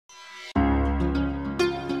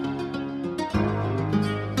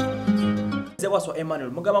nze waso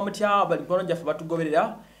Emmanuel mugaba mutya bali kono jaffe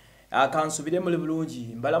batugoberera kansubire muri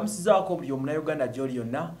bulungi mbala musizaako buli omuna Uganda joli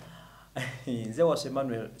yonna nze waso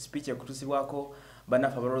Emmanuel speech ekutusibwako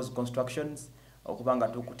banafa Rose Constructions okubanga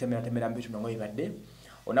tukutemera mbitu ngo ibadde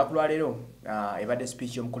onakulwa lero ebadde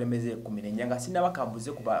speech yomukulemeze kuminenya sina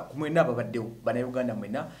bakambuze kuba kumwena babaddewo bana Uganda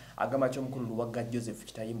mwena agamba kyo mukulu Luwaga Joseph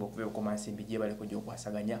Kitayimbo okubeera komansimbi gye bali kujja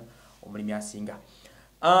okwasaganya omulimi asinga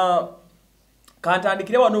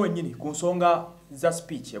kantandikire wano wenyini ku nsonga za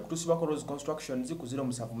speech ekutusibwako Rose Constructions ku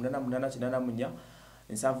 078888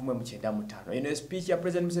 795 eno speech ya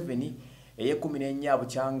President Museveni eye14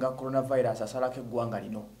 bukyanga coronavirus asalako eggwanga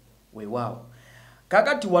lino weewaawo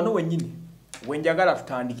kakati wano wenyini wenjagala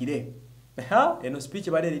tutandikire eno speech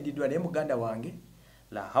bale lididwa ne muganda wange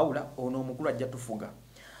la haula ono omukulu ajja tufuga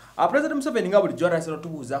President Museveni nga buli jwara sero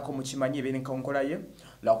tubuzaako mu kimanyi ebene nkonkola ye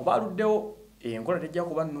la kubaluddewo enkola tejja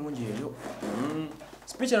kuba nnungi eyo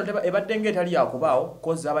speech eno ebadde ng'etali yakubaawo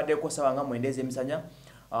kozi abaddeko sabanga mwendeze emisanya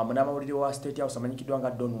munamawulire wa State House amanyikidwa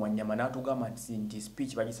nga Don Wanyama n'atugamba nti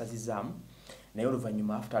speech bagisazizaamu naye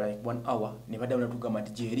oluvannyuma after like 1 hour ne baddamu n'atugamba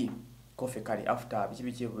nti gyeri kofe kale after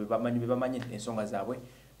biki bebamanyi ensonga zaabwe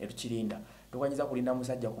ne tukirinda tukwanyiza kulinda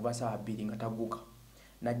musajja kuba saa 2 nga tagguka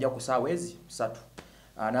najja ku saawa ezi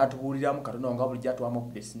 3 n'atubuuliramu katono nga bulijja tuwamu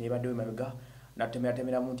updates ne baddewo emabega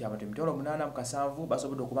n'atutemeratemeramu nti abantu emitwalo 8 mu kasanvu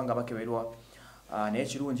basobodde okuba nga bakeberwa naye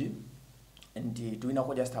kirungi nti tulina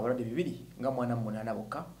ko just abalwadde 2 nga mwana 8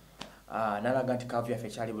 bokka n'alaga nti kaavu yaffe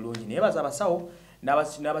ekyali bulungi naye baza abasawo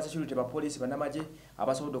n'abasecurity ba police banamaje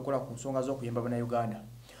abasobodde okukola ku nsonga z'okuyamba bana Uganda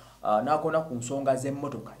n'akona ku nsonga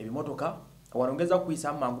z'emmotoka ebimotoka wanongeza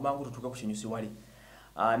kuyisa mangu tutuke ku kinyusi wali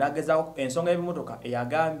n'ageza ensonga y'ebimotoka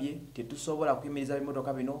eyagambye tetusobola kuyimiriza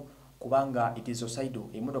ebimotoka bino kubanga it is suicidal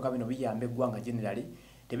ebimotoka bino biyamba eggwanga generally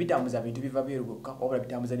tebitambuza bintu biva byeruguka obula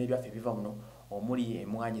bitambuza n'ebyaffe biva muno omuli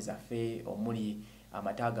emwanyi zaffe omuli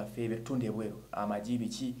amataga ffe betunde ebweru amajibi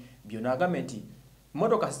ki byonna agambye nti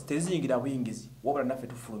motoka teziyingira buyingizi wabula naffe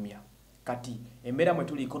tufulumya kati embeera mwe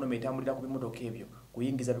tuli economy etambulira ku bimotoka ebyo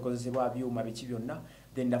kuyingiza bikozesebwa byuma biki byonna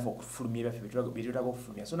then naffe okufulumya ebyaffe bitulaga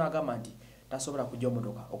okufulumya so n'agamba nti tasobola kujja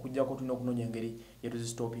motoka okujjako tulina okunoonya engeri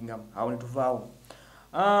yetuzistopingamu awo ne tuvaawo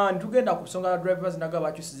nitugenda ku nsonga drivers naga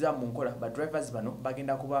bakyusiza mu nkola ba drivers bano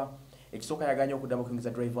bagenda kuba ekisooka yaganya okuddamu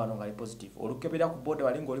okuingiza driver wano nga ali positive olukebera ku boda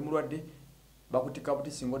wali ng'oli mulwadde bakutika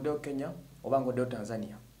buti singa oddeyo Kenya oba ng'oddeyo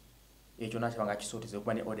Tanzania ekyo nakibanga kisooteze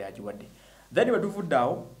okuba ne order yagiwadde then bwe tuvudde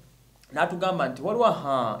awo n'atugamba nti waliwo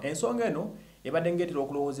ensonga eno ebadde ng'etera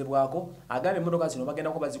okulowoozebwako agambye emmotoka zino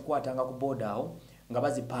bagenda kuba bazikwatanga ku boda awo nga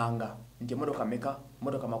bazipanga nti emmotoka meka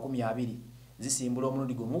emmotoka 20 zisimbula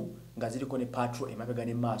omulundi gumu nga ziriko ne patrol emabega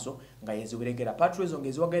ne maaso nga yeziwerekera patrol ezo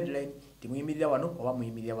ngeziwa guideline timuyimirira wano oba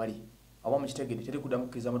muyimirira wali oba mukitegedde teri kuddamu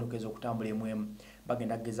kukkiriza motoka ezo okutambula emwemu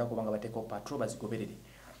bagenda kugeza kubanga bateekawo patrol bazigoberere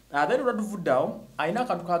then olwatuvudde awo alina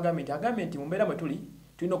akantu kagambye nti mu mbeera mwe tuli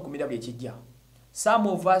tulina okukumira buli ekijja some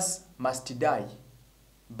of us must die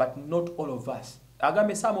but not all of us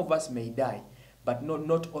agambye some of us may die but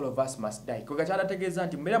not all of us must die kwekakyalategeeza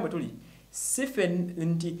nti mu mbeera mwe tuli sife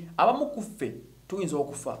nti abamu kuffe tuyinza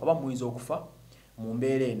okufa oba muyinza okufa mu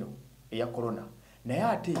mbeera eno eya corona naye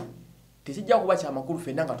ate tekijja kuba kyamakulu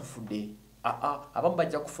ffenna nga tufudde abamu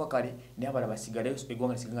bajja kufa kale naye abala basigale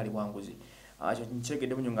eggwanga lisigale bwanguzi ekyo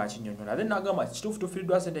nkitegedde munyo nga akinyonyola then n'agamba kituufu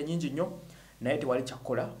tufiiriddwa sente nyingi nnyo naye tewali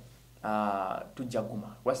kyakkola tujja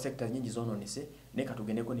guma lwa sectors nyingi zonoonese naye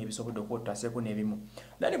katugendeko n'ebisobodde okuba tutaseeko n'ebimu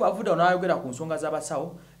naye bw'avudde n'ayogera ku nsonga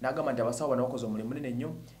z'abasawo n'agamba nti abasawo bano bakoze omulimu munene nnyo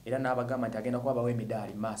era n'abagamba nti agenda kuba bawa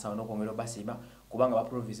emidaali maaso awo n'okwongera obasiima kubanga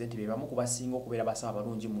baprovise nti be bamu ku basinga okubeera abasawo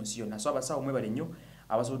abalungi mu nsi yonna so abasawo mwebale nnyo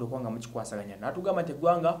abasobodde okuba nga mukikwasaganya n'atugamba nti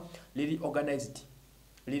eggwanga liri organized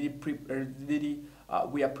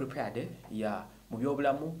we are prepared mu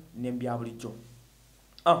byobulamu n'ebya bulijjo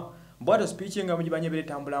bwato speech nga mugibanye bere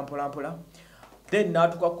tambula mpola then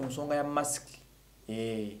n'atuka ku nsonga ya mask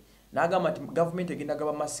n'agamba nti government egenda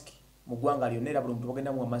gaba mask mu ggwanga lyonna era buli muntu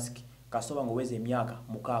bagenda muwa mask kasoba nga oweza emyaka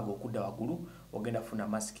 6 okudda waggulu ogenda funa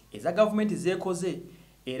mask eza government zeekoze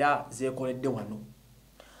era zeekoledde wano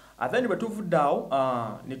then bwe tuvudde awo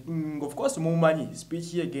of course mumanyi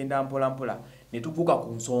speech ye egenda mpola ne tuguka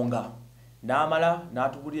ku nsonga n'amala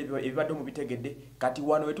n'atubulira ebibadde mu bitegedde kati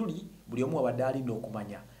wano we tuli buli omu abadde alina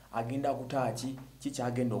okumanya agenda kutaaki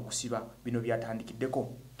kikyagenda okusiba bino byatandikiddeko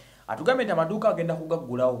atugambye nti amaduuka agenda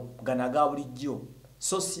kugaggulawo gana aga bulijjo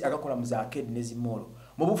so si agakola mu za arcade ne zimolo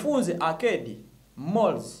mu bufunze arcade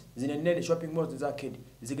malls zino ennene shopping malls za arcade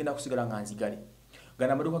zigenda kusigala nga nzigale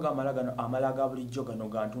gana amaduuka gamala gano amala aga bulijjo gano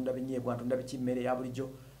gantunda binyeebwa ntunda bikimmere ya bulijjo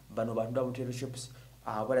bano batunda butebe shops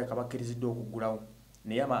abaleka bakkiriziddwa okuggulawo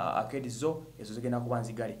naye arcade zo ezo zigenda kuba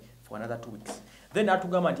nzigale for another 2 weeks. Then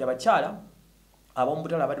atugamba nti abakyala ab'omu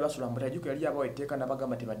butale abadde basula mu butale jjukira yali abawa etteeka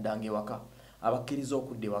n'abagamba tebaddange waka abakkiriza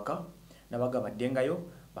okudda ewaka n'abagamba baddengayo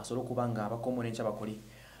basobole okuba nga abakomo n'enkya bakole.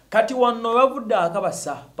 Kati wano bavudde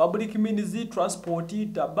akabasa public means transport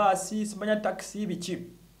tabasi simanya taxi biki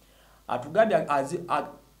atugambye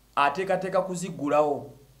ateekateeka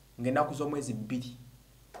kuzigulawo ng'ennaku z'omwezi 2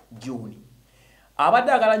 June.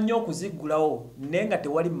 Abadde agala nnyo okuzigulawo naye nga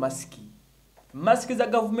tewali masiki. Masiki za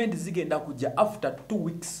government zigenda kujja after 2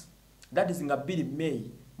 weeks. That is nga 2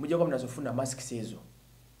 May mujja kuba mnazofuna masiki ezo.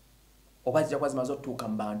 Oba zijja kuba zimaze otuuka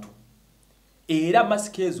mu bantu. Era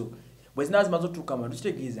masiki ezo bwe zinaaba zimaze otuuka mu bantu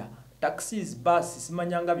kitegeeza taxis bus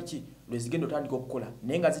simanyanga biki lwe zigenda otandika okukola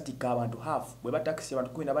naye nga zitikka abantu half bwe ba taxi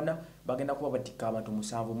abantu 14 bagenda kuba batikka abantu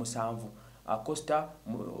 7 Costa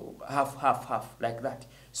half like that.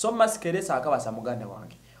 So mask eresa akabasa muganda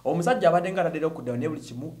wange. Omusajja abadde nga atadde okuddayo ne buli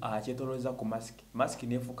kimu akyetolooza ku mask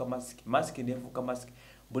neefuuka mask neefuuka mask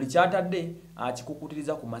buli kyatadde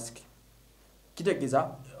akikukutiriza ku mask.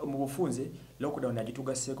 Kitegeeza mu bufunze lockdown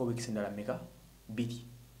agitugaseeko weeks endala meka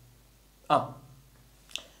 2.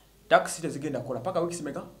 Taxi tezigenda kola paka weeks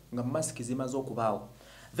meka nga mask zimaze okubaawo.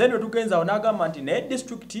 Then wetugenza onagamba nti ne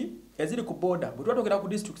district eziri ku border bwe twatokera ku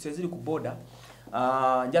districts eziri ku border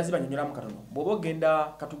njaziba nyonyola mu katono bw'oba ogenda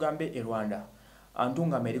katugambe e Rwanda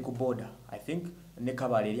Antungame eri ku border I think ne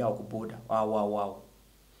Kabale eri awo ku border wow.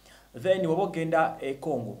 Then bw'oba ogenda e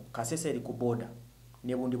Congo Kasese eri ku border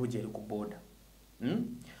ne Bundi Buje eri ku border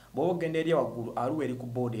bw'oba ogenda eri waggulu Arua eri ku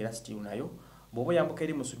border era still nayo bw'oba yambuka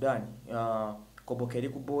eri mu Sudan Koboka eri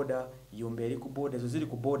ku border Yombe eri ku border ezo ziri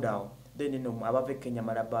ku border awo. Then no abave Kenya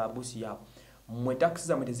Malaba busi yao mwe taxi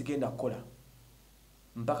za mwete zigenda kola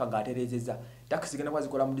mpaka ngaterezeza taxi zigenda kwa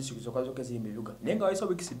zikola mu district zokazoke ziri mu bibuga nenga waiso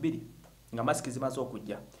weeks 2 nga mask zimaze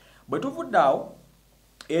okujja bwe tuvuddawo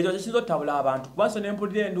ezo kizo tabula abantu kubanso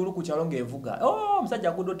nempulire ndulu ku kyalo ngevuga musajja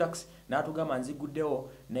akudo taxi n'atugamba nziguddewo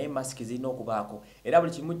naye mask zirina okubaako era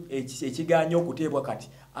buli kimu ekiganya okuteebwa kati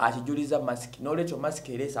akijuliza mask n'olwekyo mask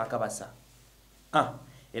eresa akabasa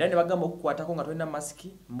era ne bagamba okukwatako nga tolina mask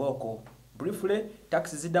mboko briefly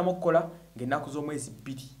taxi ziddamu okukola ng'ennaku z'omwezi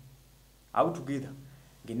 2 out together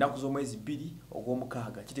ng'ennaku z'omwezi 2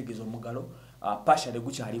 ogw'omukaaga kitegeeza omugalo partially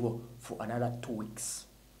gukyaliwo for another 2 weeks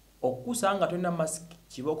okukusa nga tolina mask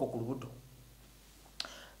kibooko ku lubuto.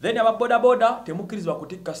 Then ababodaboda temukkirizibwa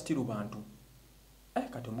kutikka stiru bantu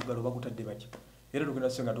kati omugalo bagutadde batya era tugenda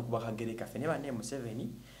senga tukuba kagere kafe ne banne Museveni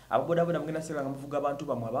ababodaboda mugenda senga nga muvuga abantu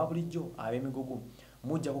bamwe ababulijjo ab'emigugu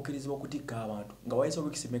mujja kukkirizibwa okutikka abantu nga waiso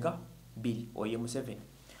weeks meka 2 oye Museveni.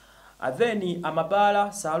 Then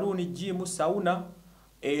amabaala saloon gym sauna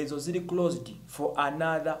ezo ziri closed for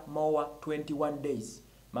another more 21 days.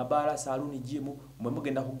 Mabaala saloon gym mwe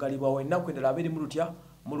mugenda kugalibwawo ennaku endala 2 mu lutya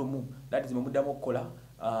mulumu that is muddamu okukola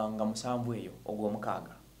nga 7 eyo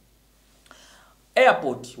ogw'omukaaga.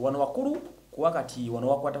 Airport wano wakulu kuwa kati wano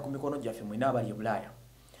wakwata ku mikono gyaffe mwena abali e Bulaaya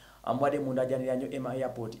ambwadde munda janiryanyo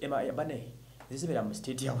airport bane zisibira mu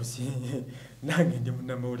state house nange ndi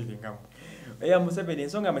munnamawulire ngamu Museveni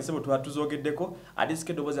ensonga amesebo twatuzogeddeko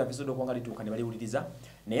adiske dobozi episode okwanga lituuka ne baliwuliriza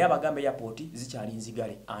naye abagambe airport zikyali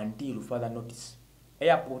nzigale until further notice.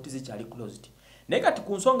 Airport zikyali closed naye kati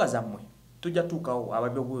ku nsonga zammwe tujja tuukawo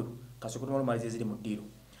ababyobweru kasoko tumalumaliza eziri mu ddiiro.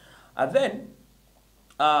 Then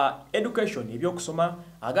education ebyokusoma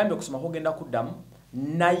agambye okusoma kugenda kuddamu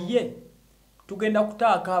naye tugenda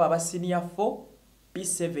kutaaka aba senior 4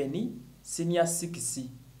 P7 senior 6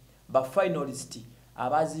 ba finalist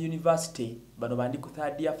abazi university bano bandi ku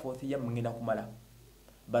 3rd year 4th year mungenda kumala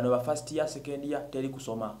bano ba first year second year teri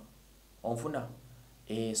kusoma onfuna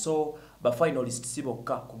so ba finalist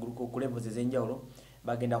sibokka ku levels ezenjawulo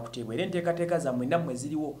bagenda kuteebwa era enteekateeka zammwe nammwe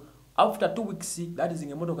ziriwo after 2 weeks that is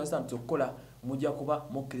ngemotoka zitandise okukola mujja kuba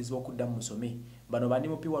mukkirizibwa okuddamu musome bano bandi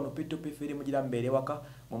mupi wano P2 P3 mugira mbeere waka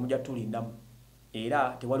mwe mujja tulindamu era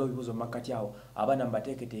tewaliwo bibuzo makati awo abaana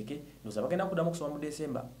mbateeketeeke ndoza bagenda kuddamu okusoma mu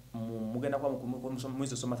December mugenda kwa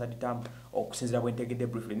mwezi soma 3rd term okusinzira bwentegedde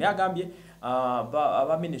briefly naye agambye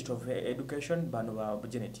aba Ministry of Education bano ba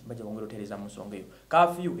Janet bajja bongera otereza mu nsonga eyo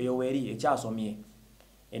curfew eyo weeri ekyasomye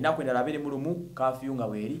ennaku endala 2 mulumu curfew nga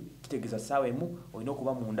weeri kitegeeza ssaawa emu olina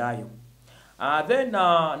okuba mundaayo. Then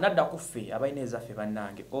nadda kuffe abalina ezaffe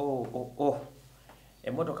bannange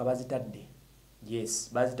emmotoka bazitadde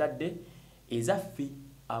yes bazitadde ezaffe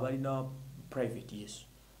abalina private yes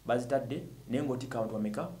bazitadde naye ng'otikka abantu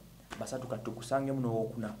bameka 3 kati tukusange muno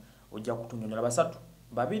okuna ojja kutunyonyola 3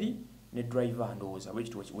 2 ne driver ndowooza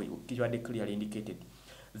kitwadde clearly indicated.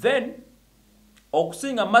 Then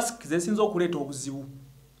okusinga mask zesinza okuleeta obuzibu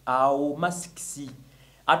awo masks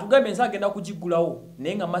atugambye ensi agenda kugigulawo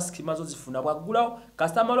naye nga masiki mazo zifuna bwagulawo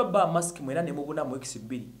customer lo ba masiki mwera ne mubuna mu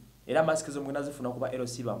x2 era masiki zo mwena zifuna kuba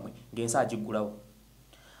LC bamwe ng'ensi agigulawo.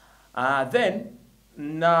 Then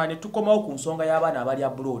ne tukomawo ku nsonga y'abaana abali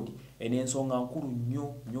abroad ensonga nkulu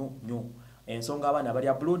nnyo ensonga abaana abali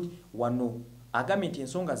abroad wano agambye nti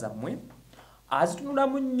ensonga zammwe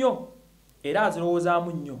azitunulamu nnyo era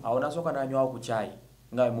azirowoozaamu nnyo awo nasooka n'anywawo ku caayi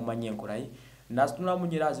nga bwe mumanyi enkola ye n'azitunulamu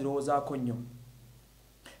nnyo era azirowoozaako nnyo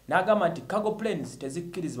n'agamba nti cargo planes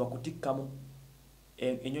tezikkirizibwa kutikkamu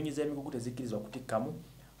ennyonyi z'emigugu tezikkirizibwa kutikkamu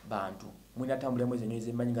bantu mwina tambulemu ezo ennyonyi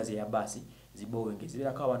z'emmanyi nga zeya baasi zibowenge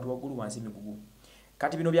zibeerako abantu waggulu wansi emigugu.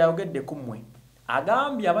 Kati bino byayogedde ku mmwe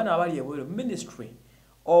agambye abaana abali ebweru Ministry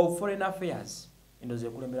of Foreign Affairs endoze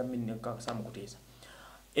ekulembera Samu Kuteesa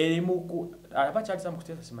erimu abakyali Samu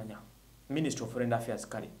Kuteesa simanya Ministry of Foreign Affairs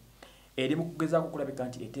kale erimu kugezaako kulabika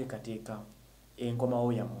nti eteekateeka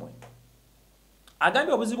enkomawo yammwe.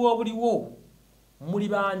 Agambye obuzibu obuliwo muli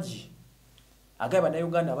bangi agambye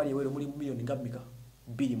bannayuganda abali ebweru muli miliyoni nga mmeka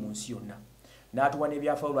 2 mu nsi yonna n'atuwa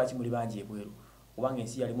n'ebyafaayo lwaki muli bangi ebweru kubanga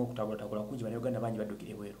ensi yalimu okutagulатagula kungi bannayuganda bangi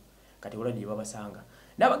baddukira ebweru kati olwali babasanga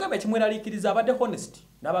n'abagamba ekimweraliikiriza abadde honest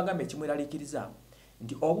n'abagamba ekimweraliikiriza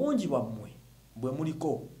nti obungi bwammwe bwe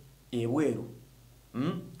muliko ebweru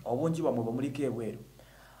obungi bwammwe bwe muliko ebweru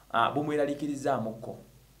bumweraliikirizaamuko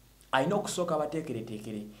alina okusooka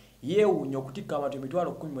abateekereteekere yeewuunya okutikka abantu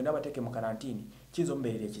emitwalo 10 n'abateeke mu karantiini kiyinza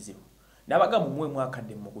omubeerera ekizibu n'abagamba mmwe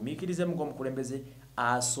mwakadde mugumiikirizemu ng'omukulembeze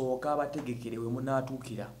asooka abategekere we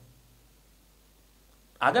munaatuukira.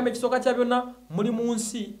 Agamba ekisooka kya byonna muli mu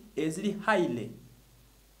nsi eziri highly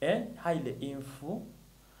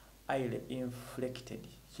inflected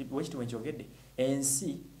wekitimu ekyogedde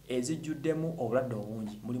ensi ezijjuddemu obulwadde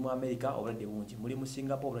obungi muli mu America obulwadde bungi muli mu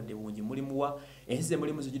Singapore obulwadde bungi muli mu ensi ze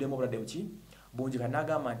mulimu zijjuddemu obulwadde buki bungi kandi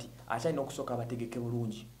n'agamba nti akyalina okusooka abategeke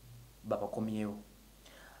bulungi babakomyewo.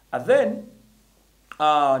 Then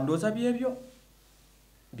ndowooza byebyo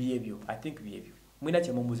I think byebyo mwina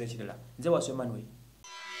kye mumbuuza ekirala nze Waswa Emmanuel.